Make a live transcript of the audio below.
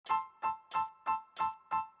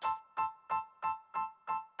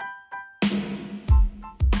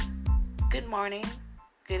morning,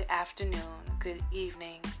 good afternoon, good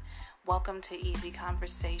evening. Welcome to Easy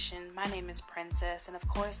Conversation. My name is Princess, and of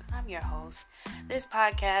course, I'm your host. This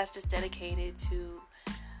podcast is dedicated to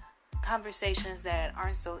conversations that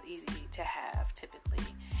aren't so easy to have typically,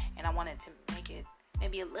 and I wanted to make it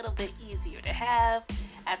maybe a little bit easier to have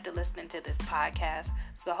after listening to this podcast.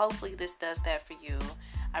 So hopefully this does that for you.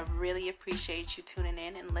 I really appreciate you tuning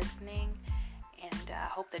in and listening, and I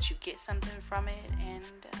hope that you get something from it, and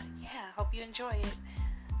I hope you enjoy it.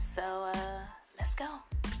 So let's go.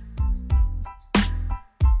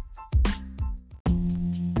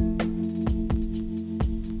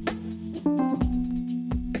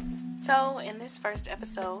 So in this first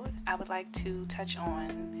episode, I would like to touch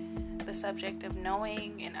on the subject of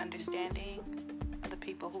knowing and understanding the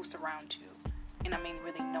people who surround you. And I mean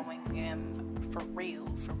really knowing them for real,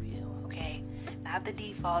 okay? Not the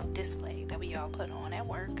default display that we all put on at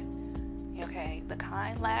work, okay? The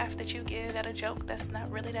kind laugh that you give at a joke that's not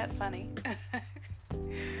really that funny.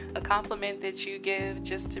 A compliment that you give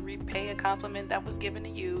just to repay a compliment that was given to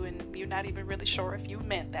you and you're not even really sure if you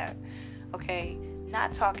meant that, okay?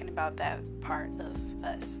 Not talking about that part of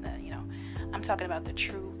us, I'm talking about the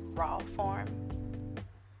true raw form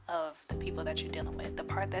of the people that you're dealing with, the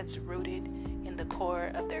part that's rooted in the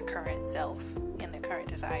core of their current self and their current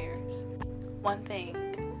desires. One thing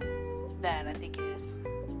that I think is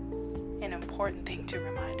an important thing to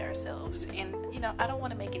remind ourselves, and I don't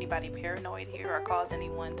want to make anybody paranoid here or cause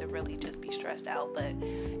anyone to really just be stressed out, but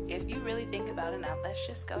if you really think about it now, let's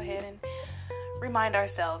just go ahead and remind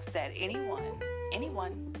ourselves that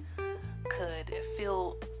anyone could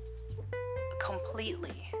feel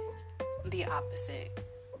completely the opposite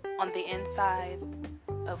on the inside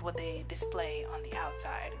of what they display on the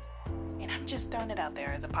outside. And I'm just throwing it out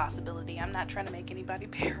there as a possibility. I'm not trying to make anybody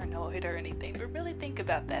paranoid or anything, but really think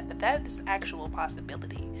about that is actual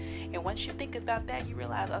possibility. And once you think about that, you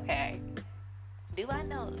realize, okay, do I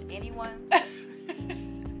know anyone?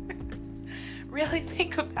 Really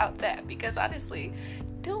think about that, because honestly,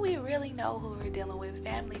 do we really know who we're dealing with?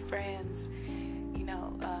 Family, friends,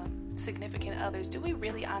 significant others. Do we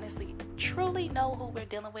really honestly truly know who we're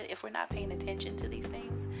dealing with if we're not paying attention to these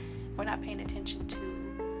things? If we're not paying attention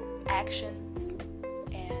to actions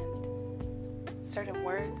and certain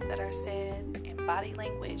words that are said and body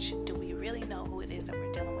language, do we really know who it is that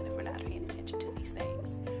we're dealing with if we're not paying attention to these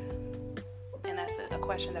things? And that's a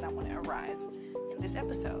question that I want to arise in this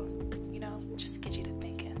episode, just to get you to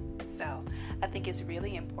thinking. So I think it's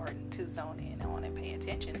really important to zone in on and pay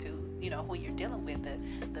attention to, who you're dealing with,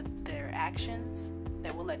 their actions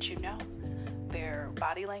that will let you know. Their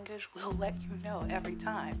body language will let you know every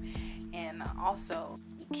time. And also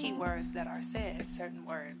key words that are said, certain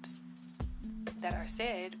words that are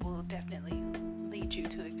said will definitely lead you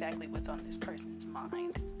to exactly what's on this person's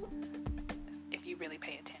mind if you really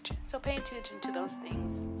pay attention. So pay attention to those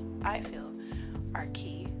things, I feel, are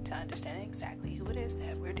key to understanding exactly who it is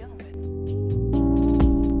that we're dealing with.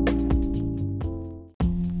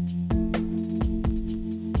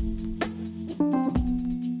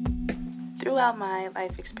 Throughout my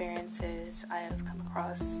life experiences, I have come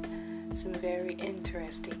across some very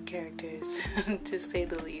interesting characters, to say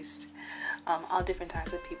the least. All different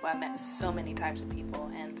types of people. I've met so many types of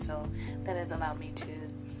people, and so that has allowed me to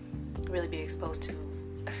really be exposed to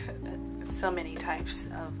so many types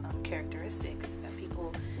of characteristics that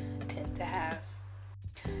people tend to have.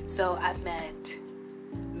 So I've met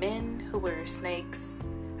men who were snakes.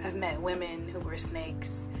 I've met women who were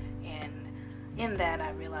snakes, and in that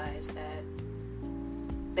I realized that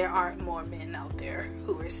there aren't more men out there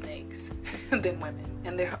who are snakes than women,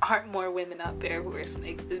 and there aren't more women out there who are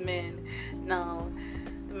snakes than men. No,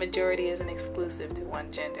 the majority isn't exclusive to one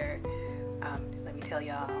gender. Let me tell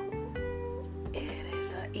y'all, it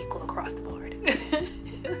is equal across the board.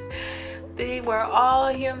 They were all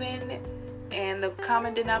human, and the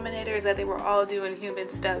common denominator is that they were all doing human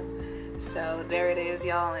stuff. So there it is,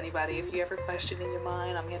 y'all. Anybody, if you ever question in your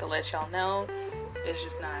mind, I'm here to let y'all know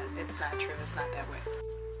it's not true. It's not that way.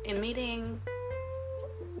 In meeting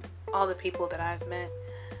all the people that I've met,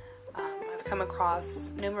 I've come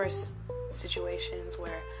across numerous situations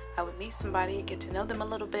where I would meet somebody, get to know them a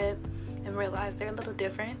little bit, and realize they're a little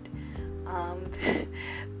different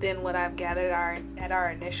than what I've gathered at our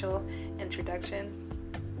initial introduction,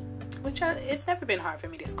 which it's never been hard for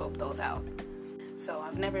me to scope those out. So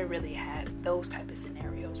I've never really had those type of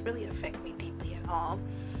scenarios really affect me deeply at all.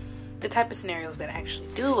 The type of scenarios that actually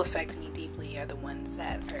do affect me deeply are the ones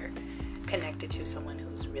that are connected to someone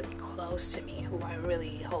who's really close to me, who I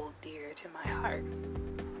really hold dear to my heart.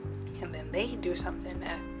 And then they do something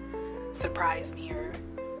that surprise me or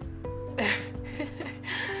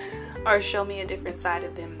or show me a different side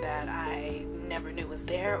of them that I never knew was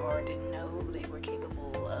there or didn't know they were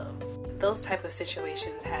capable of. Those type of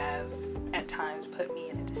situations have at times put me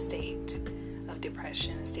in a state of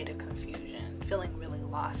depression, a state of confusion, feeling really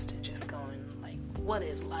lost and just going like, what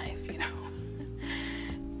is life, you know?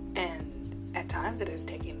 And at times it has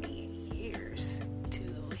taken me years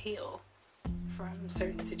to heal from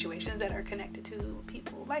certain situations that are connected to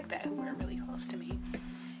people like that who are really close to me.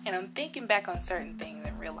 And I'm thinking back on certain things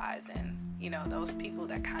and realizing, you know, those people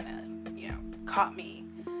that kind of, you know, caught me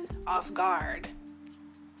off guard.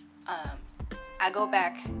 I go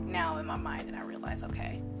back now in my mind and I realize,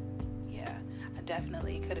 okay, yeah, I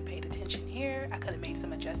definitely could have paid attention here. I could have made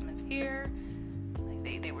some adjustments here.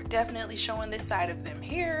 Like they were definitely showing this side of them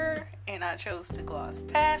here, and I chose to gloss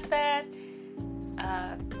past that.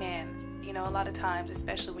 Man, you know, a lot of times,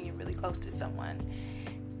 especially when you're really close to someone,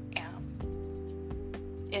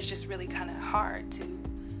 it's just really kind of hard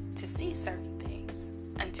to see certain things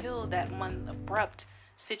until that one abrupt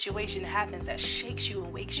situation happens that shakes you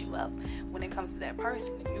and wakes you up when it comes to that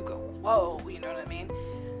person, and you go, whoa, you know what I mean?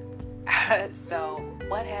 So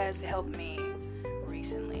what has helped me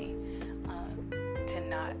recently to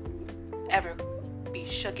not ever be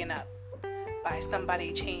shooken up by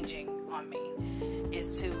somebody changing on me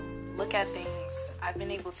is to look at things. I've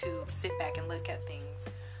been able to sit back and look at things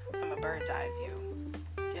from a bird's eye view,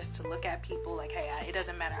 just to look at people like, hey, it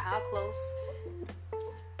doesn't matter how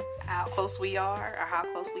close we are or how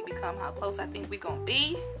close we become, how close I think we're gonna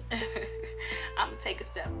be. I'm gonna take a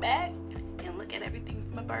step back and look at everything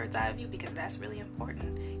from a bird's eye view, because that's really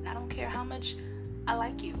important. And I don't care how much I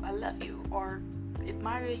like you, I love you, or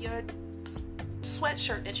admire your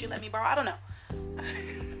sweatshirt that you let me borrow. I don't know.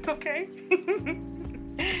 Okay.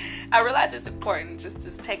 I realize it's important just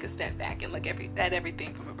to take a step back and look at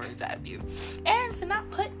everything from a bird's eye view, and to not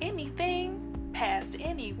put anything past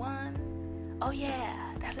anyone. Oh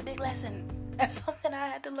yeah, that's a big lesson. That's something I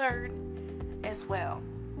had to learn as well.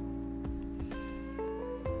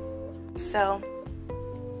 So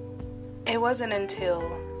it wasn't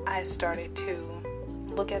until I started to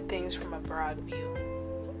look at things from a broad view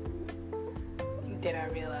did I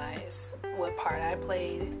realize what part I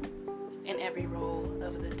played in every role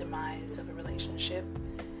of the demise of a relationship,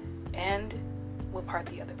 and what part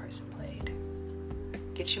the other person played.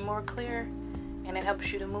 Gets you more clear, and it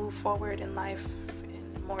helps you to move forward in life in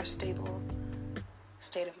a more stable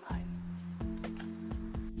state of mind.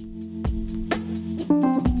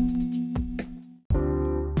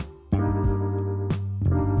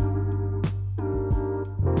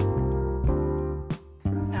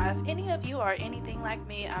 Now, if any of you are anything like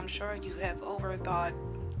me, I'm sure you have overthought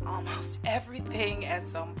almost everything at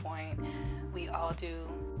some point. We all do.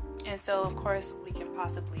 And so, of course, we can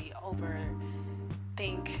possibly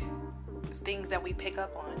overthink things that we pick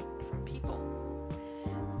up on from people.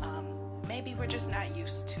 Maybe we're just not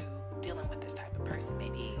used to dealing with this type of person.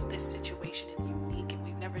 Maybe this situation is unique and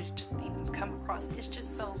we've never just even come across it. It's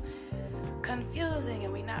just so confusing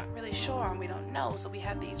and we're not really sure and we don't know. So we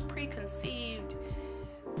have these preconceived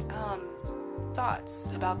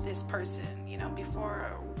thoughts about this person, you know,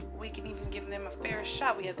 before we can even give them a fair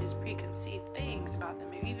shot. We have these preconceived things about them.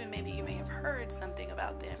 Maybe you may have heard something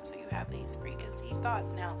about them, so you have these preconceived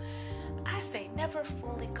thoughts. Now, I say never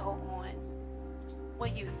fully go on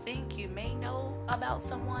what you think you may know about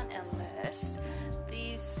someone unless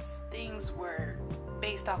these things were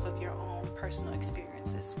based off of your own personal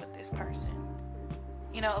experiences with this person.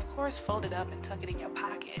 You know, of course, fold it up and tuck it in your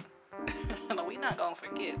pocket. We're not gonna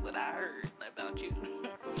forget what I heard about you.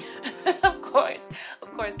 Of course,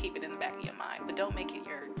 keep it in the back of your mind, but don't make it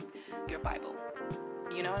your Bible.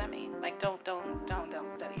 You know what I mean? Like, don't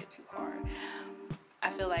study it too hard. I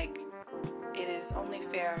feel like it is only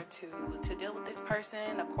fair to deal with this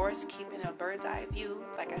person, of course, keeping a bird's eye view,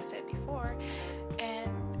 like I said before, and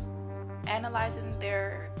analyzing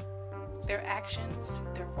their actions,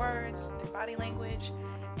 their words, their body language,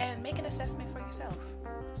 and make an assessment for yourself.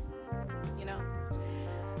 You know,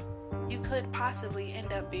 you could possibly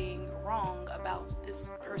end up being wrong about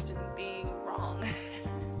this person being wrong.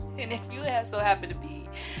 And if you so happen to be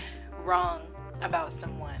wrong about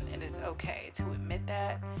someone, it is okay to admit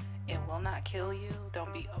that. It will not kill you.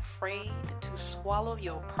 Don't be afraid to swallow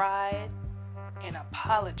your pride and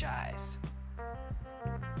apologize.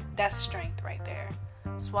 That's strength right there.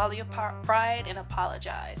 Swallow your pride and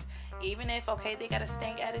apologize. Even if, okay, they got a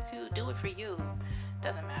stank attitude, do it for you.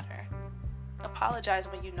 Doesn't matter. Apologize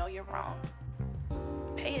when you know you're wrong.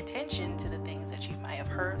 Pay attention to the things that you might have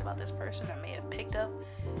heard about this person or may have picked up,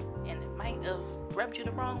 and it might have rubbed you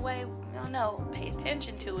the wrong way. No. Pay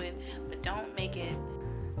attention to it, but don't make it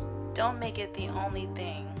don't make it the only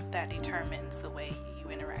thing that determines the way you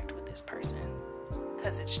interact with this person,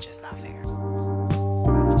 because it's just not fair.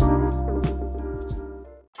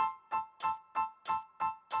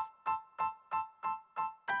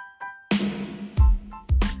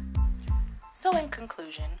 So in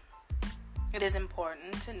conclusion, it is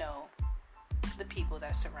important to know the people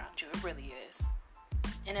that surround you. It really is.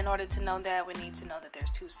 And in order to know that, we need to know that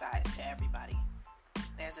there's two sides to everybody.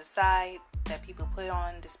 There's a side that people put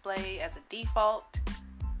on display as a default,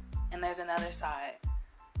 and there's another side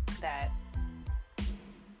that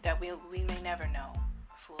we may never know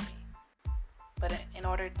fully. But in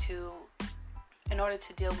order to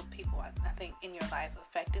deal with people, I think, in your life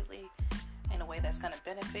effectively, in a way that's going to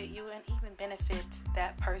benefit you and even benefit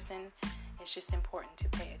that person, it's just important to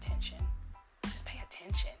pay attention. Just pay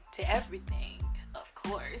attention to everything, of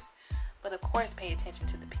course. But of course, pay attention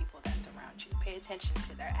to the people that surround you. Pay attention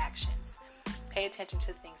to their actions. Pay attention to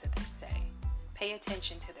the things that they say. Pay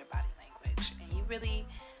attention to their body language. And you really,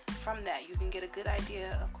 from that, you can get a good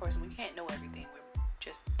idea. Of course, we can't know everything. We're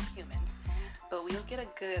just humans. But we'll get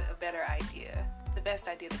a better idea, the best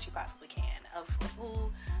idea that you possibly can of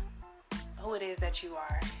who it is that you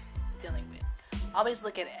are dealing with. Always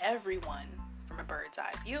look at everyone from a bird's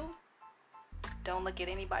eye view. Don't look at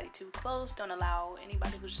anybody too close. Don't allow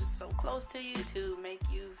anybody who's just so close to you to make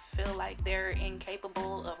you feel like they're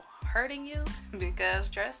incapable of hurting you, because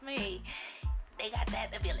trust me, they got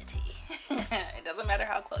that ability. It doesn't matter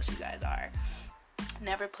how close you guys are.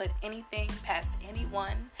 Never put anything past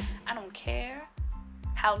anyone. I don't care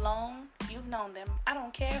how long you've known them. I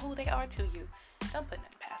don't care who they are to you. Don't put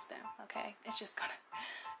nothing past them, okay? It's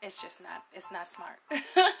not smart.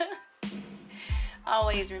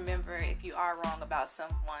 Always remember, if you are wrong about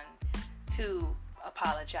someone, to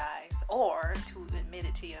apologize or to admit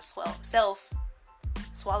it to yourself.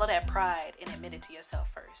 Swallow that pride and admit it to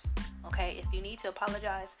yourself first, okay? If you need to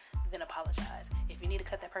apologize, then apologize. If you need to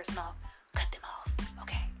cut that person off, cut them off,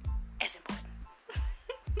 okay? It's important.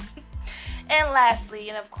 And lastly,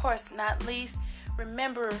 and of course not least,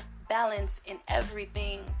 remember balance in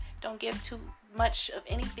everything. Don't give too much of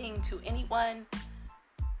anything to anyone.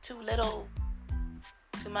 Too little,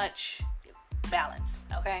 too much. Balance,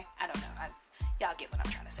 okay? I don't know. Y'all get what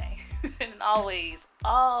I'm trying to say. And always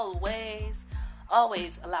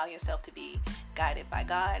allow yourself to be guided by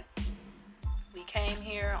God. We came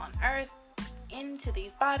here on earth into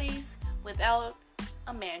these bodies without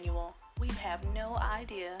a manual. We have no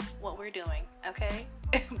idea what we're doing, okay?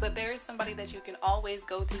 But there is somebody that you can always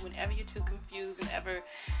go to whenever you're too confused and ever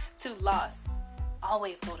too lost.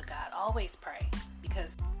 Always go to God. Always pray,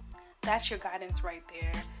 because that's your guidance right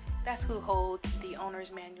there. That's who holds the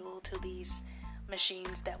owner's manual to these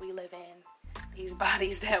machines that we live in, these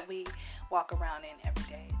bodies that we walk around in every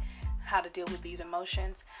day. How to deal with these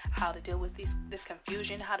emotions, how to deal with this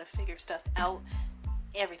confusion, how to figure stuff out.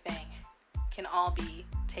 Everything can all be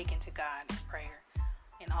taken to God in prayer,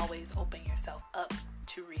 and always open yourself up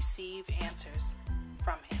to receive answers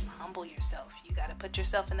from Him. Humble yourself. You got to put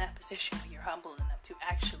yourself in that position where you're humble enough to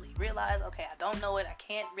actually realize, okay, I don't know it. I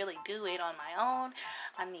can't really do it on my own.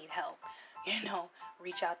 I need help.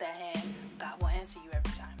 Reach out that hand. God will answer you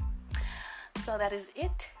every time. So that is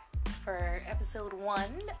it for episode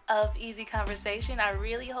 1 of Easy Conversation. I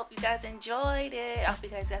really hope you guys enjoyed it. I hope you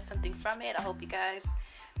guys got something from it. I hope you guys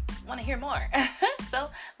want to hear more. So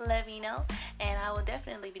let me know, and I will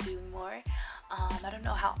definitely be doing more. I don't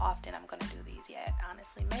know how often I'm going to do these yet,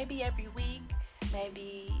 honestly. Maybe every week,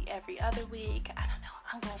 maybe every other week. I don't know.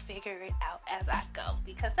 I'm going to figure it out as I go,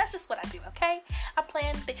 because that's just what I do, okay? I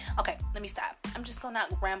plan okay, let me stop. I'm just going to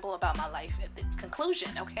not ramble about my life at its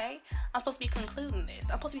conclusion, okay? I'm supposed to be concluding this.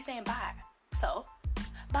 I'm supposed to be saying bye. So,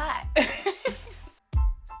 bye.